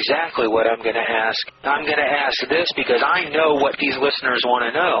know exactly what I'm going to ask. I'm going to ask this because I know what these listeners want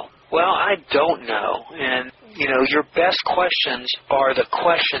to know. Well, I don't know. And, you know, your best questions are the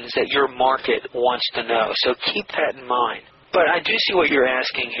questions that your market wants to know. So keep that in mind. But I do see what you're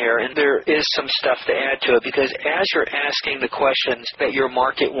asking here, and there is some stuff to add to it, because as you're asking the questions that your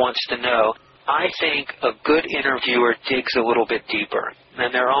market wants to know, I think a good interviewer digs a little bit deeper.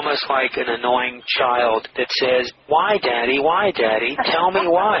 And they're almost like an annoying child that says, "Why, Daddy? Why, Daddy? Tell me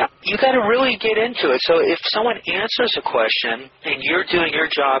why." You got to really get into it. So if someone answers a question and you're doing your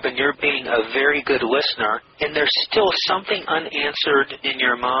job and you're being a very good listener, and there's still something unanswered in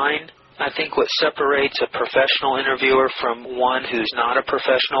your mind, I think what separates a professional interviewer from one who's not a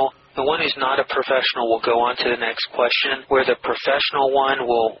professional, the one who's not a professional will go on to the next question, where the professional one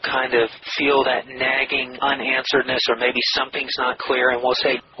will kind of feel that nagging unansweredness, or maybe something's not clear, and will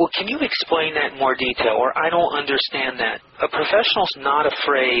say, "Well, can you explain that in more detail?" Or, "I don't understand that." A professional's not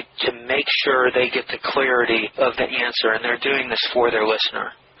afraid to make sure they get the clarity of the answer, and they're doing this for their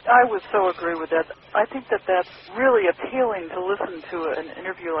listener. I would so agree with that. I think that that's really appealing to listen to an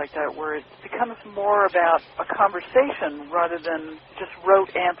interview like that, where it becomes more about a conversation rather than just rote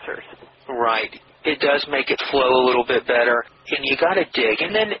answers. Right. It does make it flow a little bit better, and you got to dig.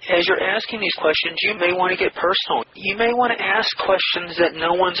 And then as you're asking these questions, you may want to get personal. You may want to ask questions that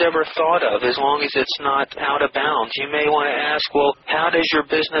no one's ever thought of, as long as it's not out of bounds. You may want to ask, well, how does your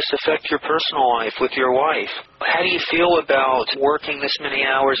business affect your personal life with your wife? How do you feel about working this many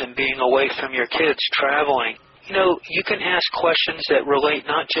hours and being away from your kids, traveling? You know, you can ask questions that relate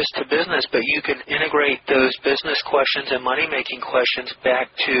not just to business, but you can integrate those business questions and money-making questions back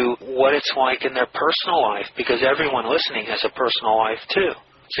to what it's like in their personal life, because everyone listening has a personal life too.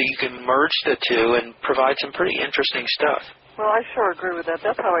 So you can merge the two and provide some pretty interesting stuff. Well, I sure agree with that.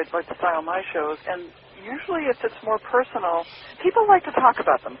 That's how I'd like to style my shows. And usually if it's more personal, people like to talk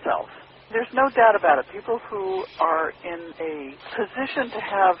about themselves. There's no doubt about it. People who are in a position to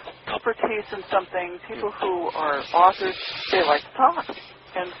have expertise in something, people who are authors, they like to talk.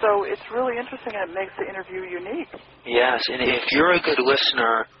 And so it's really interesting, and it makes the interview unique. Yes, and if you're a good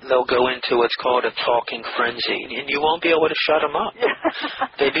listener, they'll go into what's called a talking frenzy, and you won't be able to shut them up.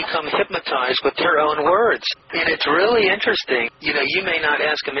 They become hypnotized with their own words, and it's really interesting. You know, you may not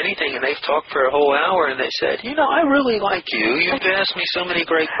ask them anything, and they've talked for a whole hour, and they said, "You know, I really like you. You've asked me so many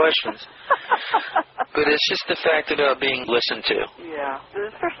great questions." But it's just the fact about being listened to. Yeah,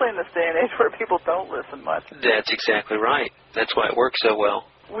 especially in this day and age where people don't listen much. That's exactly right. That's why it works so well.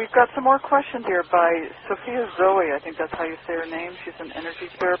 We've got some more questions here by Sophia Zoe. I think that's how you say her name. She's an energy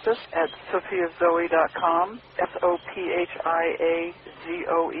therapist at sophiazoe.com,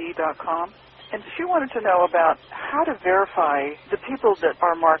 SOPHIAZOE.com. And she wanted to know about how to verify the people that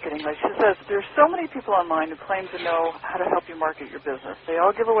are marketing. Like she says, there's so many people online who claim to know how to help you market your business. They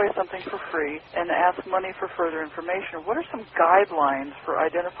all give away something for free and ask money for further information. What are some guidelines for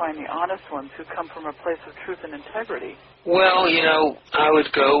identifying the honest ones who come from a place of truth and integrity? Well, you know, I would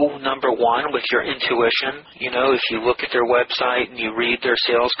go number one with your intuition. You know, if you look at their website and you read their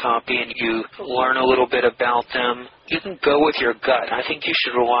sales copy and you learn a little bit about them, you can go with your gut. I think you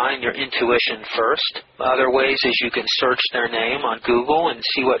should rely on your intuition first. Other ways is you can search their name on Google and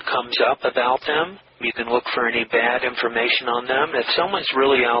see what comes up about them. You can look for any bad information on them. If someone's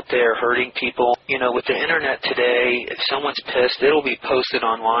really out there hurting people, you know, with the internet today, if someone's pissed, it'll be posted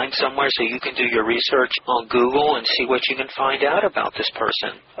online somewhere, so you can do your research on Google and see what you can find out about this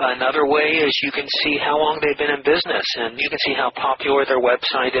person. Another way is you can see how long they've been in business, and you can see how popular their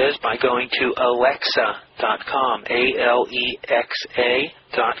website is by going to Alexa.com,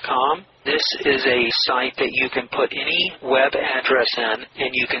 ALEXA.com. This is a site that you can put any web address in, and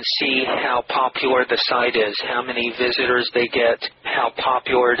you can see how popular the site is, how many visitors they get, how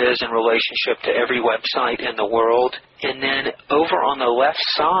popular it is in relationship to every website in the world. And then over on the left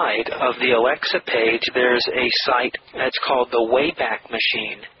side of the Alexa page, there's a site that's called the Wayback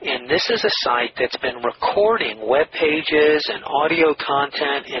Machine. And this is a site that's been recording web pages and audio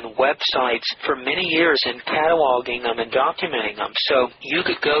content and websites for many years and cataloging them and documenting them. So you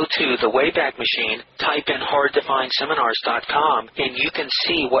could go to the Wayback Machine, type in hardtofindseminars.com, and you can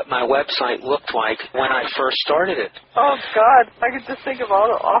see what my website looked like when I first started it. Oh, God. I could just think of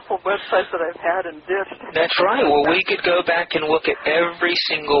all the awful websites that I've had and ditched. That's right. Well, we could go back and look at every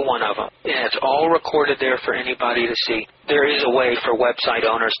single one of them, and it's all recorded there for anybody to see. There is a way for website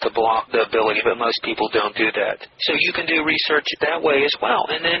owners to block the ability, but most people don't do that. So you can do research that way as well,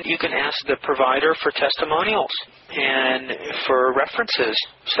 and then you can ask the provider for testimonials and for references.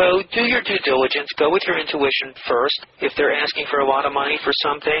 So do your due diligence. Go with your intuition first. If they're asking for a lot of money for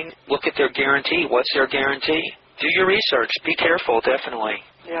something, look at their guarantee. What's their guarantee? Do your research. Be careful, definitely.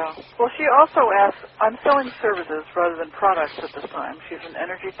 Yeah. Well, she also asks, I'm selling services rather than products at this time. She's an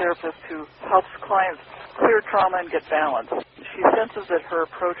energy therapist who helps clients clear trauma and get balance. she senses that her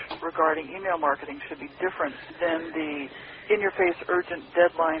approach regarding email marketing should be different than the in-your-face urgent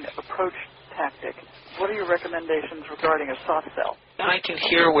deadline approach tactic. What are your recommendations regarding a soft sell? I can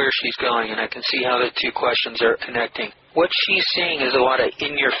hear where she's going, and I can see how the two questions are connecting. What she's seeing is a lot of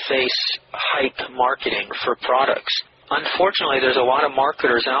in-your-face hype marketing for products. Unfortunately, there's a lot of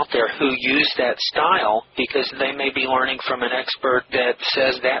marketers out there who use that style because they may be learning from an expert that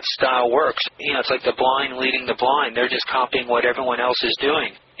says that style works. You know, it's like the blind leading the blind. They're just copying what everyone else is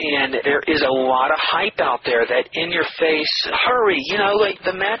doing. And there is a lot of hype out there that in-your-face, hurry, you know, like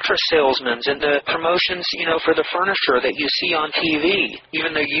the mattress salesmen and the promotions, you know, for the furniture that you see on TV,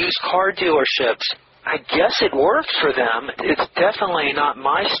 even the used car dealerships. I guess it worked for them. It's definitely not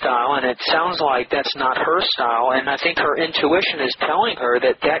my style, and it sounds like that's not her style, and I think her intuition is telling her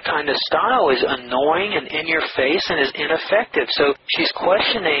that that kind of style is annoying and in your face and is ineffective. So she's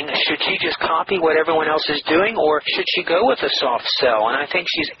questioning, should she just copy what everyone else is doing, or should she go with a soft sell? And I think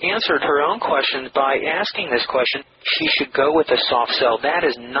she's answered her own questions by asking this question. She should go with a soft sell. That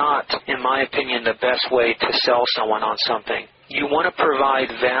is not, in my opinion, the best way to sell someone on something. You want to provide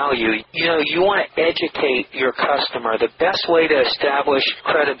value. You know, you want to educate your customer. The best way to establish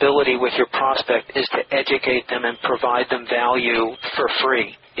credibility with your prospect is to educate them and provide them value for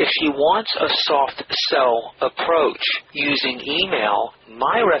free. If she wants a soft sell approach using email,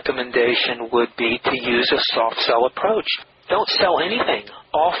 my recommendation would be to use a soft sell approach. Don't sell anything.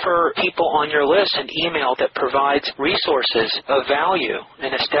 Offer people on your list an email that provides resources of value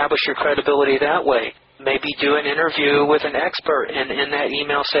and establish your credibility that way. Maybe do an interview with an expert and in that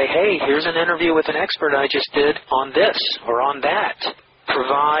email say, hey, here's an interview with an expert I just did on this or on that.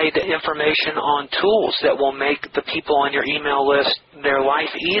 Provide information on tools that will make the people on your email list their life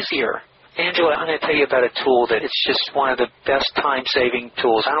easier. Angela, I'm going to tell you about a tool that it's just one of the best time-saving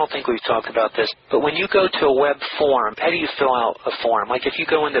tools. I don't think we've talked about this, but when you go to a web form, how do you fill out a form? Like if you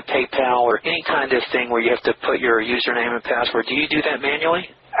go into PayPal or any kind of thing where you have to put your username and password, do you do that manually?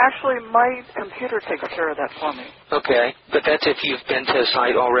 Actually, my computer takes care of that for me. Okay, but that's if you've been to a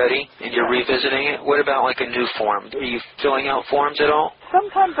site already and you're revisiting it. What about like a new form? Are you filling out forms at all?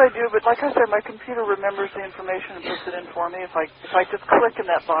 Sometimes I do, but like I said, my computer remembers the information and puts it in for me. If I just click in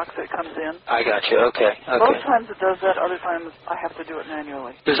that box, it comes in. I got you. Okay. Most times it does that. Other times I have to do it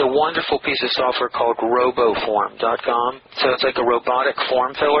manually. There's a wonderful piece of software called roboform.com. So it's like a robotic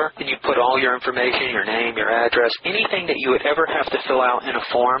form filler, and you put all your information, your name, your address, anything that you would ever have to fill out in a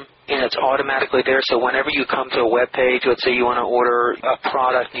form, and it's automatically there. So whenever you come to a web page, let's say you want to order a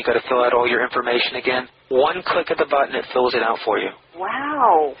product and you've got to fill out all your information again, one click of the button, it fills it out for you.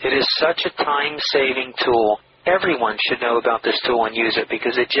 Wow. It is such a time-saving tool. Everyone should know about this tool and use it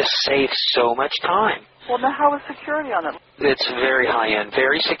because it just saves so much time. Well, now how is security on it? It's very high-end,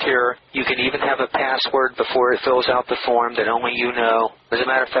 very secure. You can even have a password before it fills out the form that only you know. As a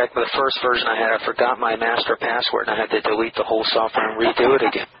matter of fact, with the first version I had, I forgot my master password, and I had to delete the whole software and redo it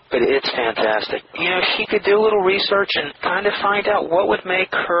again. But it's fantastic. You know, she could do a little research and kind of find out what would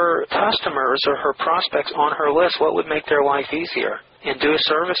make her customers or her prospects on her list, what would make their life easier, and do a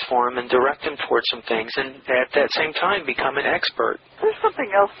service for them and direct them towards some things, and at that same time become an expert. There's something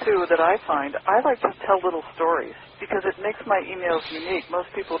else, too, that I find. I like to tell little stories because it makes my emails unique.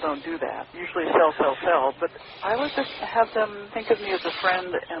 Most people don't do that. Usually sell. But I like to have them think of me as a friend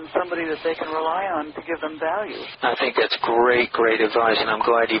and somebody that they can rely on to give them value. I think that's great advice, and I'm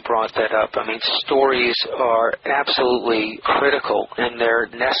glad you brought that up. I mean, stories are absolutely critical, and they're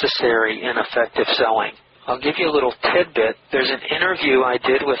necessary in effective selling. I'll give you a little tidbit. There's an interview I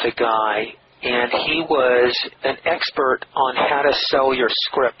did with a guy, and he was an expert on how to sell your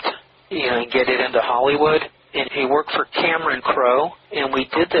script, and get it into Hollywood. And he worked for Cameron Crowe, and we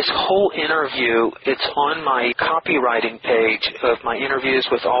did this whole interview. It's on my copywriting page of my interviews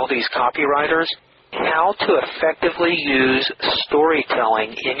with all these copywriters. How to effectively use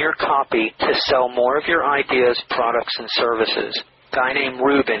storytelling in your copy to sell more of your ideas, products, and services. A guy named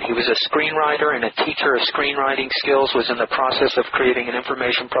Ruben, he was a screenwriter and a teacher of screenwriting skills, was in the process of creating an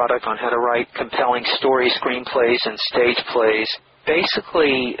information product on how to write compelling story screenplays and stage plays.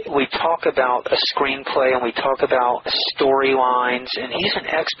 Basically, we talk about a screenplay and we talk about storylines, and he's an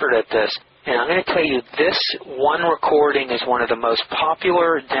expert at this. And I'm going to tell you, this one recording is one of the most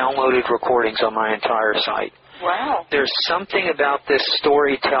popular downloaded recordings on my entire site. Wow. There's something about this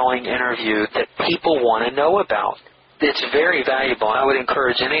storytelling interview that people want to know about. It's very valuable. I would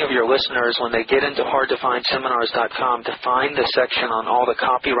encourage any of your listeners, when they get into hardtofindseminars.com, to find the section on all the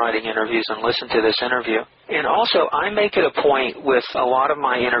copywriting interviews and listen to this interview. And also, I make it a point with a lot of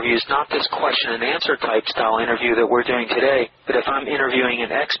my interviews, not this question and answer type style interview that we're doing today, but if I'm interviewing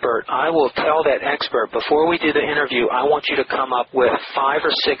an expert, I will tell that expert, before we do the interview, I want you to come up with 5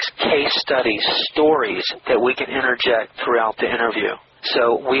 or 6 case studies, stories that we can interject throughout the interview.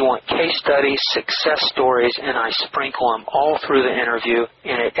 So we want case studies, success stories, and I sprinkle them all through the interview,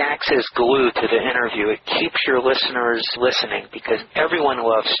 and it acts as glue to the interview. It keeps your listeners listening because everyone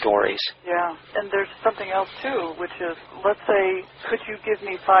loves stories. Yeah, and there's something else, too, which is, let's say, could you give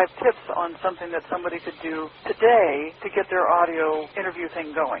me 5 tips on something that somebody could do today to get their audio interview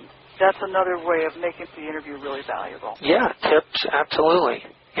thing going? That's another way of making the interview really valuable. Yeah, tips, absolutely.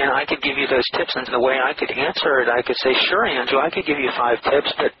 And I could give you those tips, and the way I could answer it, I could say, sure, Andrew, I could give you 5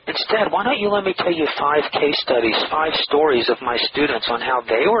 tips, but instead, why don't you let me tell you 5 case studies, 5 stories of my students on how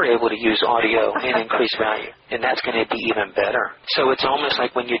they were able to use audio and increase value, and that's going to be even better. So it's almost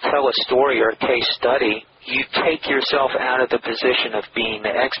like when you tell a story or a case study, you take yourself out of the position of being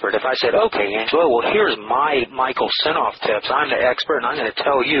the expert. If I said, okay, Angela, well, here's my Michael Sinoff tips. I'm the expert, and I'm going to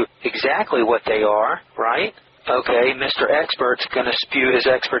tell you exactly what they are, right? Okay, Mr. Expert's going to spew his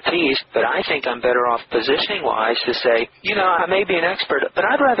expertise, but I think I'm better off positioning-wise to say, you know, I may be an expert, but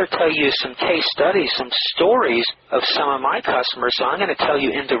I'd rather tell you some case studies, some stories of some of my customers, so I'm going to tell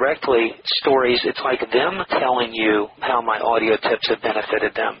you indirectly stories. It's like them telling you how my audio tips have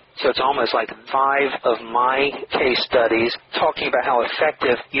benefited them. So it's almost like 5 of my case studies talking about how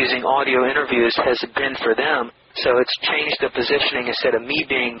effective using audio interviews has been for them. So it's changed the positioning. Instead of me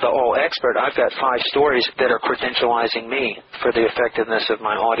being the all-expert, I've got 5 stories that are credentializing me for the effectiveness of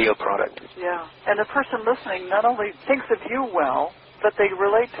my audio product. Yeah, and the person listening not only thinks of you well, but they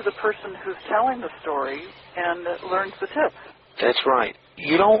relate to the person who's telling the story and learns the tips. That's right.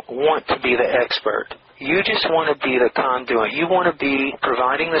 You don't want to be the expert. You just want to be the conduit. You want to be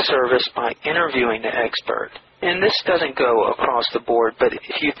providing the service by interviewing the expert. And this doesn't go across the board, but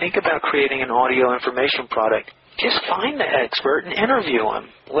if you think about creating an audio information product, just find the expert and interview them.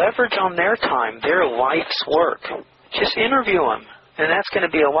 Leverage on their time, their life's work. Just interview them. And that's going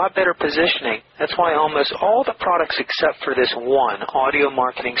to be a lot better positioning. That's why almost all the products except for this one, Audio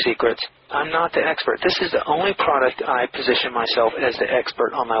Marketing Secrets, I'm not the expert. This is the only product I position myself as the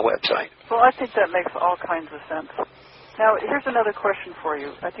expert on my website. Well, I think that makes all kinds of sense. Now, here's another question for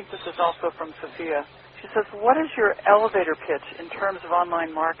you. I think this is also from Sophia. She says, what is your elevator pitch in terms of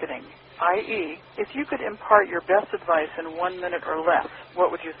online marketing? I.e., if you could impart your best advice in 1 minute or less, what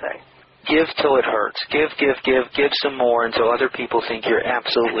would you say? Give till it hurts. Give some more until other people think you're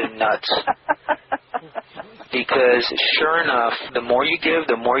absolutely nuts. Because sure enough, the more you give,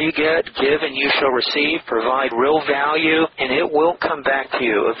 the more you get. Give and you shall receive. Provide real value, and it will come back to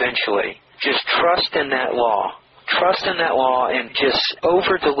you eventually. Just trust in that law. Trust in that law and just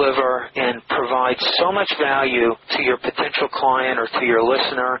over-deliver and provide so much value to your potential client or to your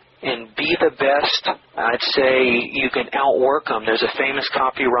listener and be the best. I'd say you can outwork them. There's a famous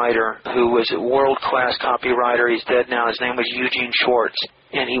copywriter who was a world-class copywriter. He's dead now. His name was Eugene Schwartz.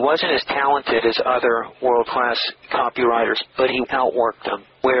 And he wasn't as talented as other world-class copywriters, but he outworked them.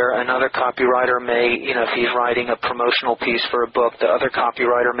 Where another copywriter may, if he's writing a promotional piece for a book, the other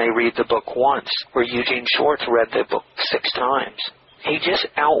copywriter may read the book once, where Eugene Schwartz read the book 6 times. He just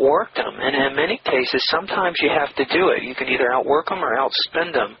outworked them. And in many cases, sometimes you have to do it. You can either outwork them or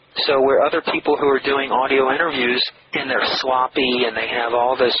outspend them. So where other people who are doing audio interviews and they're sloppy and they have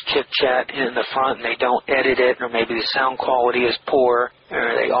all this chit-chat in the front and they don't edit it, or maybe the sound quality is poor,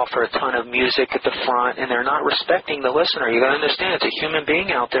 or they offer a ton of music at the front and they're not respecting the listener. You've got to understand, it's a human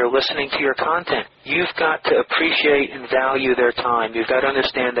being out there listening to your content. You've got to appreciate and value their time. You've got to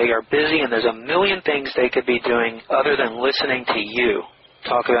understand they are busy and there's a million things they could be doing other than listening to you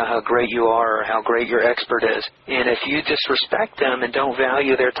talk about how great you are or how great your expert is. And if you disrespect them and don't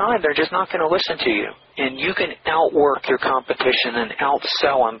value their time, they're just not going to listen to you. And you can outwork your competition and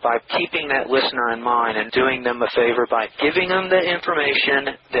outsell them by keeping that listener in mind and doing them a favor by giving them the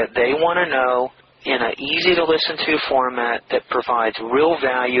information that they want to know in an easy-to-listen-to format that provides real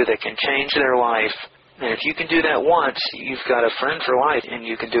value that can change their life. And if you can do that once, you've got a friend for life, and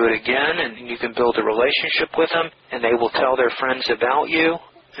you can do it again, and you can build a relationship with them, and they will tell their friends about you,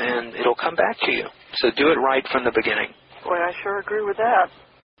 and it'll come back to you. So do it right from the beginning. Boy, I sure agree with that.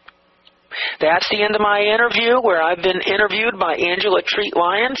 That's the end of my interview, where I've been interviewed by Angela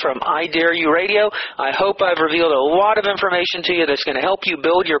Treat-Lyon from I Dare You Radio. I hope I've revealed a lot of information to you that's going to help you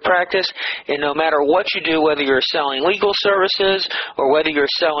build your practice. And no matter what you do, whether you're selling legal services or whether you're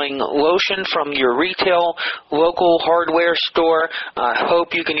selling lotion from your retail local hardware store, I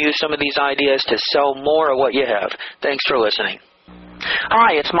hope you can use some of these ideas to sell more of what you have. Thanks for listening.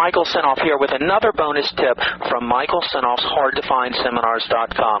 Hi, it's Michael Senoff here with another bonus tip from Michael Senoff's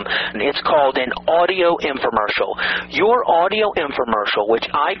HardToFindSeminars.com, and it's called an audio infomercial. Your audio infomercial, which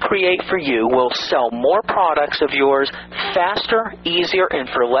I create for you, will sell more products of yours faster, easier, and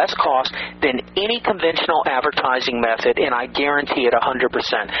for less cost than any conventional advertising method, and I guarantee it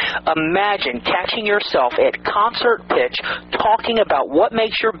 100%. Imagine catching yourself at concert pitch talking about what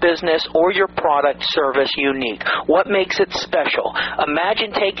makes your business or your product service unique, what makes it special.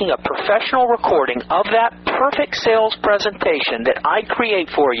 Imagine taking a professional recording of that perfect sales presentation that I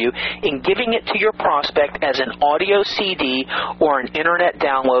create for you and giving it to your prospect as an audio CD or an internet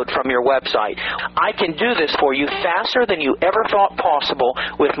download from your website. I can do this for you faster than you ever thought possible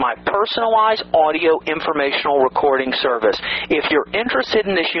with my personalized audio informational recording service. If you're interested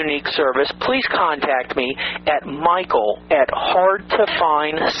in this unique service, please contact me at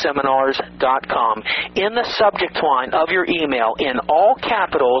michael@hardtofindseminars.com. In the subject line of your email, in all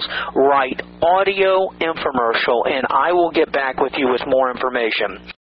capitals, write audio infomercial, and I will get back with you with more information.